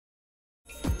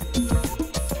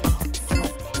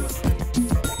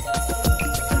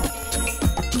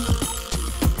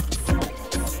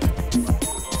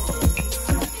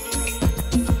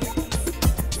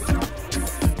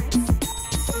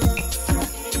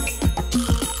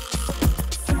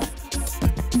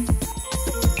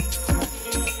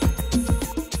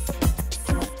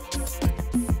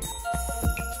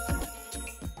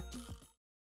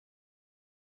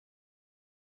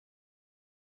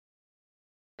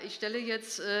Ich stelle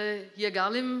jetzt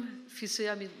Yirgalem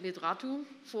Fisseha Mebrahtu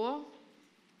vor.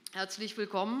 Herzlich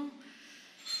willkommen.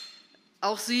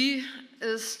 Auch sie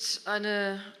ist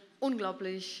eine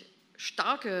unglaublich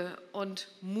starke und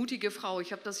mutige Frau.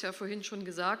 Ich habe das ja vorhin schon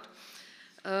gesagt.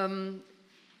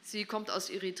 Sie kommt aus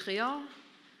Eritrea.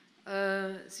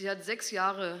 Sie hat 6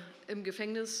 Jahre im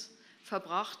Gefängnis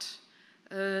verbracht,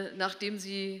 nachdem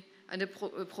sie eine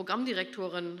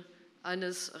Programmdirektorin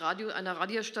einer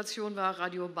Radiostation war,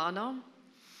 Radio Bana,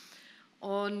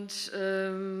 und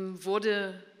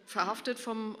wurde verhaftet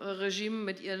vom Regime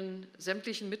mit ihren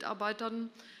sämtlichen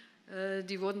Mitarbeitern.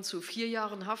 Die wurden zu 4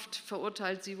 Jahren Haft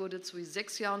verurteilt, sie wurde zu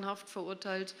 6 Jahren Haft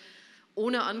verurteilt,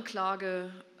 ohne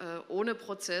Anklage, ohne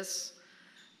Prozess,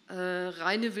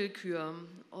 reine Willkür.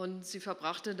 Und sie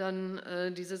verbrachte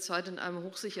dann diese Zeit in einem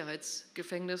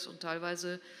Hochsicherheitsgefängnis und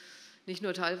teilweise, nicht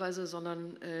nur teilweise,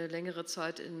 sondern längere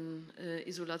Zeit in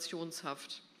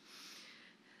Isolationshaft.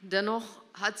 Dennoch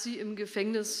hat sie im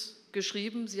Gefängnis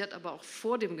geschrieben, sie hat aber auch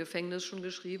vor dem Gefängnis schon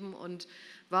geschrieben und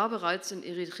war bereits in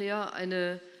Eritrea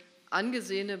eine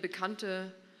angesehene,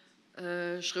 bekannte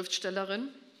Schriftstellerin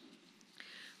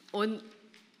und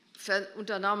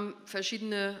unternahm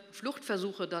verschiedene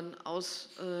Fluchtversuche dann aus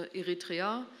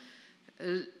Eritrea.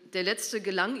 Der letzte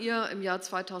gelang ihr im Jahr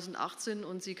 2018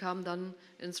 und sie kam dann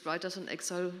ins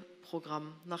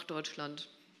Writers-in-Exile-Programm nach Deutschland.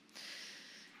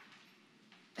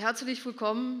 Herzlich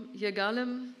willkommen,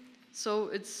 Yirgalem.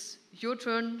 So it's your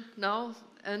turn now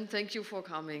and thank you for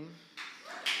coming.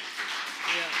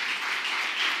 Yeah.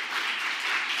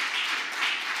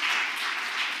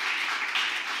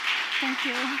 Thank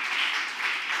you.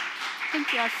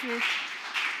 Thank you, Astrid.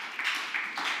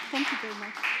 Thank you very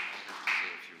much.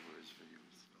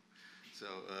 So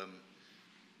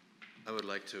I would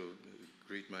like to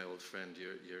greet my old friend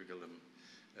Yirgalem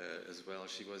as well.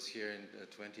 She was here in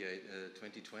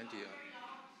 2020.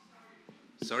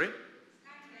 Sorry?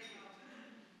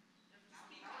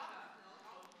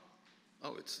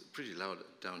 Oh, it's pretty loud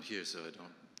down here, so I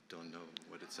don't know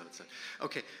what it's outside.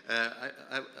 Okay,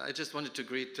 I just wanted to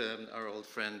greet our old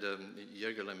friend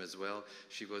Yirgalem as well.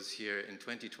 She was here in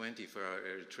 2020 for our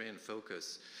Eritrean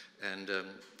focus, and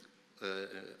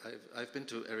I've been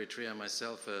to Eritrea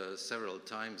myself several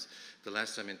times, the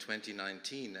last time in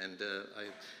 2019, and I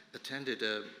attended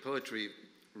a poetry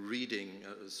reading,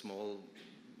 a small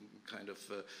kind of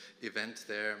event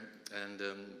there, and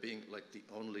being like the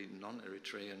only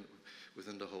non-Eritrean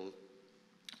within the whole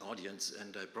audience,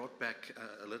 and I brought back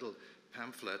a little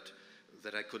pamphlet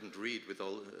that I couldn't read, with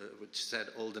all, which said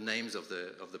all the names of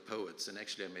the poets, and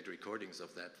actually I made recordings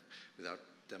of that without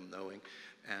them knowing,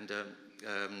 and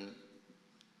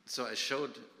so I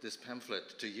showed this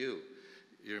pamphlet to you,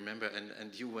 you remember,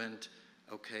 and you went,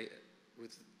 okay,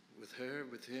 with her,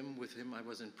 with him, I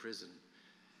was in prison.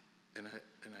 And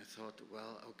I thought,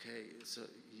 well, okay, so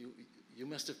you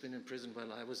must have been in prison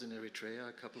while I was in Eritrea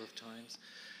a couple of times.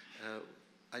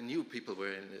 I knew people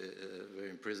were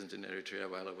imprisoned in Eritrea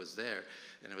while I was there,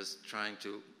 and I was trying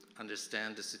to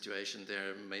understand the situation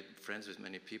there, made friends with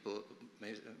many people,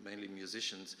 mainly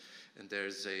musicians, and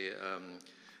there's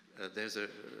a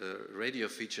radio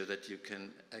feature that you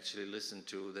can actually listen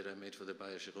to that I made for the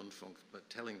Bayerische Rundfunk, but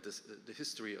telling the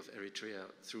history of Eritrea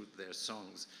through their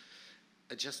songs.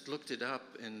 I just looked it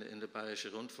up in the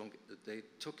Bayerische Rundfunk. They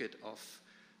took it off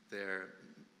their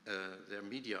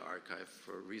media archive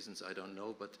for reasons I don't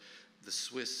know, but the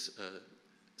Swiss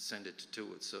sent it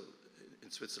to it. So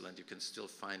in Switzerland you can still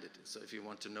find it. So if you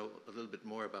want to know a little bit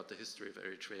more about the history of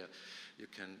Eritrea, you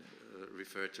can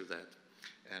refer to that.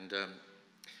 And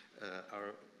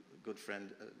our good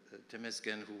friend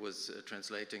Temesgen, who was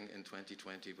translating in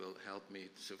 2020, will help me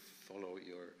to follow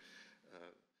your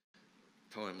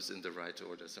poems in the right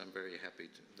order. So I'm very happy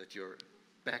that you're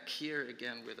back here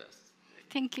again with us.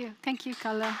 Thank you,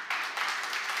 Kalle.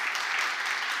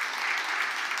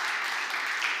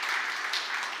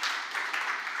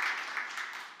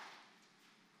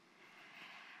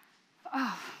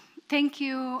 Oh, thank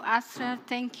you, Astrid.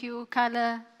 Thank you,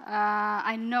 Kalle.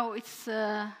 I know it's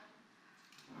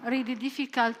really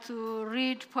difficult to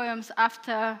read poems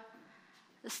after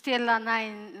Stella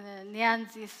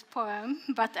Nyanzi's poem,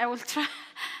 but I will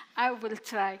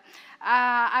try.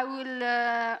 I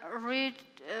will read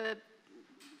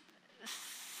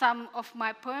some of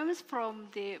my poems from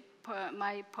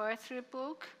my poetry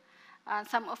book.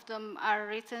 Some of them are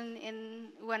written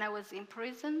when I was in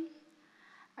prison,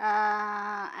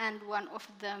 and one of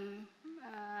them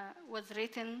was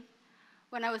written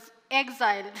when I was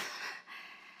exiled.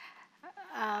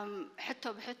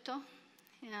 Hitto b'hitto,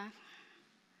 yeah.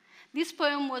 This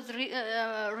poem was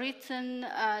written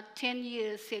 10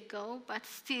 years ago, but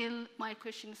still my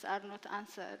questions are not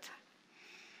answered.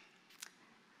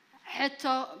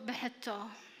 حتى بحتى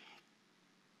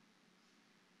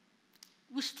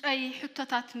وشتي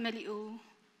حتات ملئو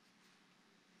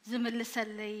زمل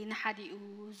سلي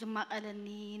نحديئو زما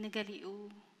قالني نقليئو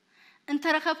انت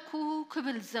رخبكو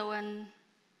كبل زوان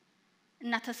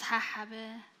إن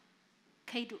تسححبه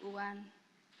كيد أوان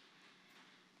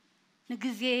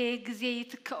نجزي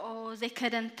تكأو زي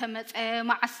كده انت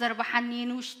مع الزرب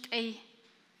حنين وشتي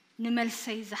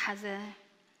نملسي زحزة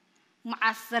مع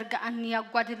الزرق أني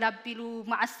أقعد لابيلو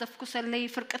مع السفكو سلي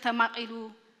فرقة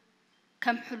ماقيلو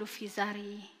كم حلو في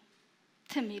زاري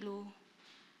تميلو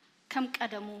كم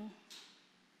قدمو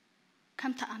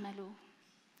كم تأملو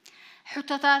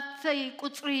حتات زي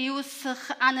قطري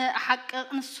يوسخ أنا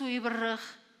أحقق نسو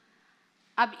يبرخ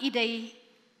أب إيدي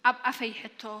أب أفي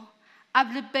حتو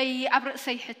أب لبي أب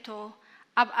رأسي حتو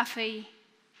أب أفي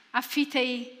أب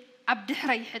فيتي أب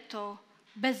دحري حتو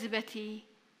بزبتي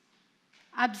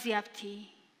أب زيابتي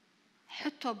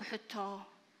حتو بحتو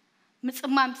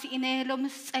مصمم سينه لو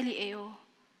مسألي أيو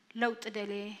لو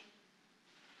تدلي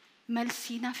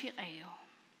ملسينا في أيو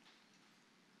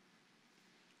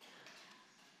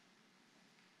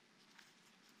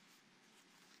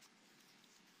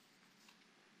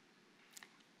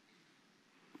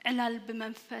علال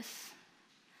بمنفس.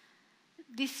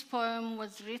 This poem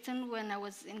was written when I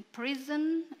was in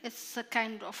prison. It's a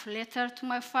kind of letter to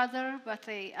my father, but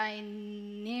I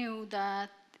knew that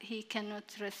he cannot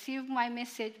receive my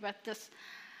message, but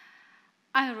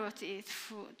I wrote it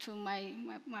to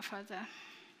my father.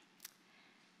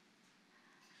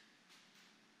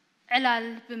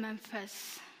 علال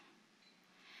بمنفس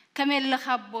كميل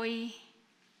لخبوي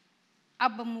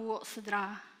أب موق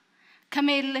صدرا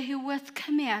كميل لهوت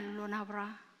كميل لو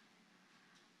نبرا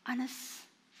أنس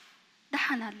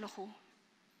دحنا اللخو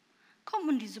كم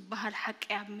من دي زبها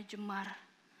الحق يا مجمار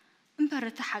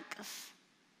انبرت حقس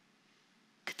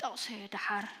كتاوسي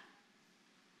دحار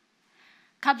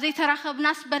كاب زي تراخب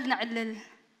ناس بلنا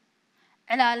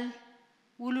علال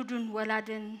ولد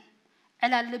ولادن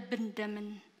علال لبن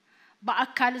دمن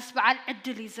بأكالس بعال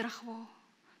عدل يزرخبو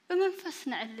بمنفس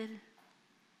نعلل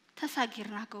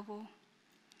تساقيرنا قبو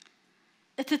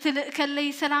اتتلق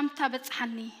اللي سلام تابت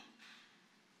حني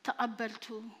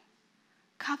تقبلتو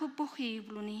كاب بوخي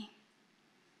يبلوني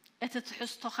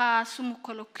اتتحستخا سمو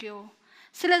كولوكيو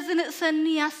سلازن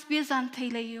اقسني ياس بيزان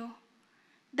تيليو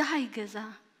دهاي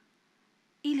قزا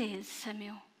إليه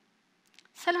السميو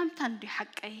سلام تاندي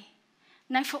حقي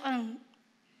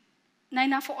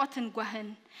ناينا فوقتن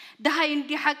قوهن دهاي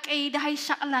اندي حقي دهاي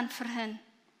شغلان فرهن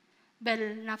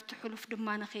بل نفتحو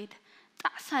لفدمان خيد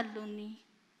تعسالوني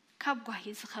كاب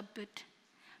قوهي زخبد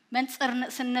من صرن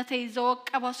سنتي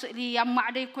زوق أبو سئلي يا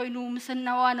معدي كوينو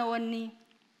مسنا وانا وني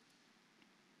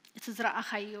تزرع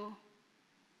خيو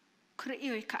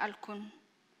كرئيو يكالكون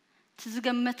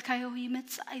تزقمت كايو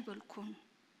يمتس أيبلكون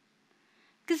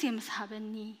جزي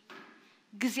مسحبني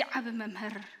جزي عب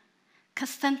ممهر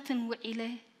كستنتن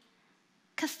وعيله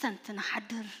كستنتن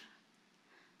حدر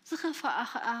زخف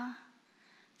أخا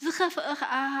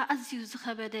أزيو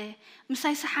زخبده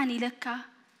مساي سحاني لك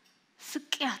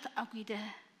سكيات أقيده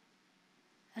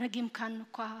رجيم كان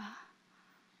كوا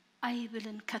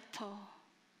أيبلن كتو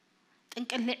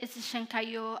تنقل لي عز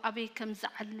شنكايو أبي كم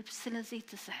زعل بسلا زي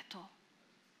تسحتو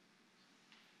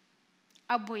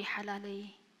أبوي حلالي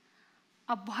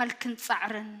أبو هالكنت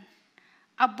صعرن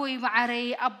أبوي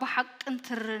معري أبو حق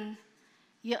انترن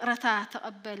يقرتا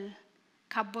تقبل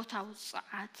كابوتا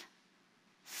وصعات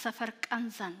سفرك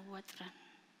أنزان وطرن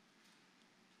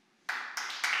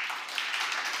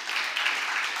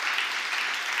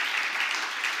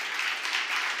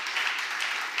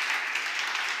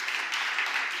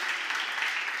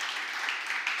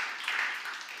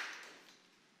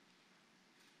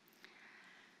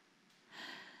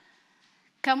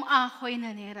كم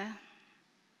آخوينا نيرا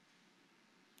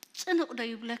صنق دا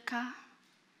يبلكا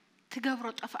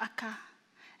تقبرت أفأكا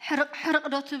حرق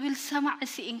دو تبيل سمع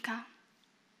سيئنكا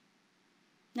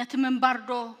نتمن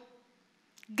باردو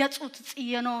قطعو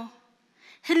تتسئينو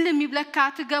هلم يبلكا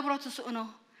تقبرت سؤنو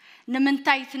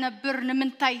نمنتاي تنبر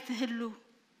نمنتاي تهلو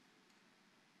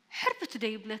حربت دا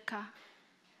يبلكا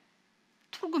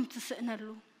ترقم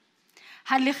تسئنلو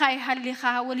هاللي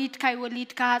خا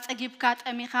وليدكا تأجيبكا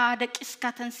تأميكا دكيسكا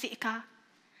تنسيكا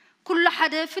كل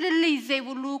حدا في اللي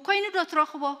يزيبولو كوين دو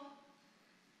ترخبو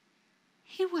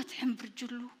هيوات حمبر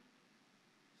جلو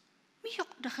ميوق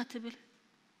دختبل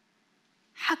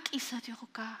حق إيساتي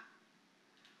خوكا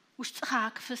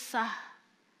وشتخاك فساه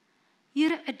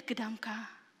يرعد قدامكا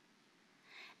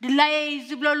دلاي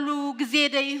زبللو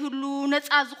جزيدة يهلو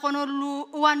نتعز خنولو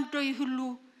واندو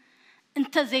يهلو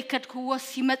انت زي كدكو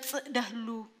وسيمت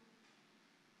دهلو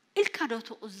الكادو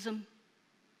تقزم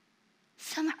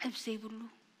سمع بزي بلو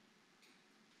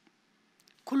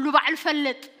كله بعل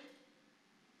فلت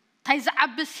تايز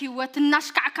عبس هيوت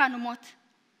الناس كعكان موت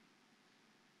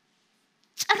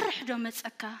ترح دو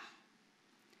متسكا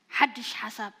حدش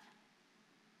حساب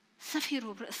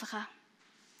سفيرو برأسخا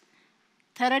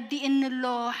تردي إن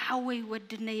الله حوي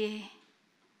ودنيه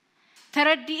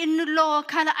تردي إن الله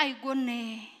كلا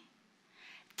أيقوني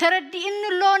تردي إن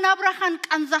الله نبرخان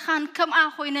كنزخان كم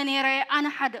أخوينا نيري أنا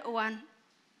حد أوان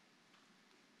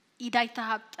إيداي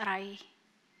تهاب تراي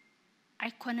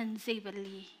أيكونن زي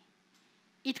بلي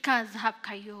إيدكا زهاب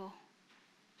كايو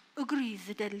أغري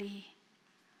زدلي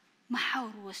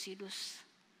محاور وسيدوس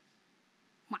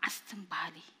معستم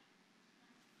بالي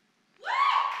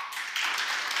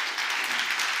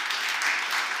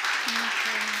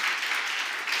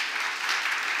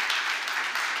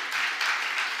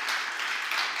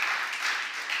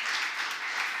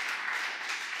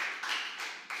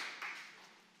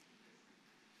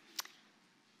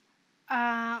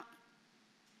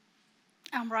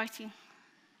I'm writing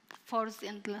for the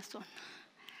endless one.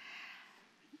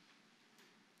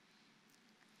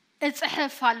 It's a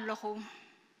hefallo.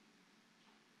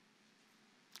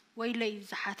 ويلي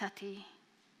زحاتاتي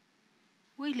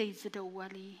ويلي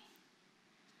زدوالي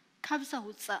كابزا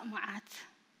وصاء معات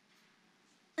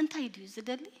انت يدو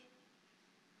زدلي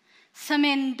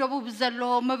سمين دبوب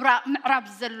زلو معراب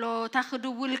زلو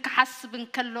تاخدو ولك حسبن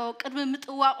كلو قدم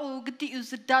متواقو قدي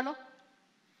زدالو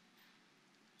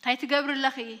تايت قبر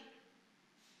اللخي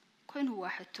كوين هو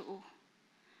واحد تقو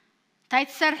تايت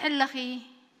سرح اللخي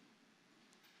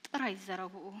تراي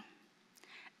زربو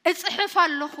اصحف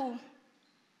اللخو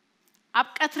أب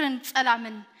كترن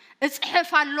سلامن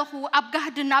اصحف اللخو أب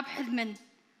قهدن أب حلمن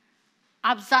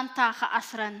أب زانتا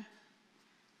خأسرن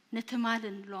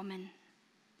نتمالن لومن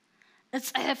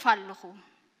اصحف اللخو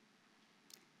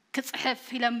كصحف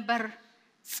في لمبر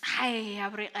صحي يا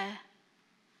بريقة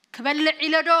كبلع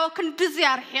إلى دو كندزي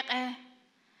أرحيقة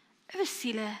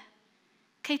بسيلة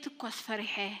كي تكوس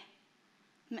فريحة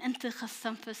ما أنت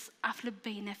خصنفس أفلب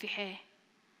بينا فيحة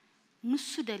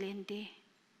نصو دلين دي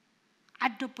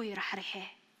عدو بوي رح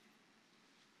ريحة.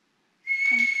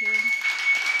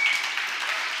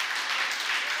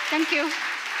 Thank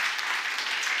you.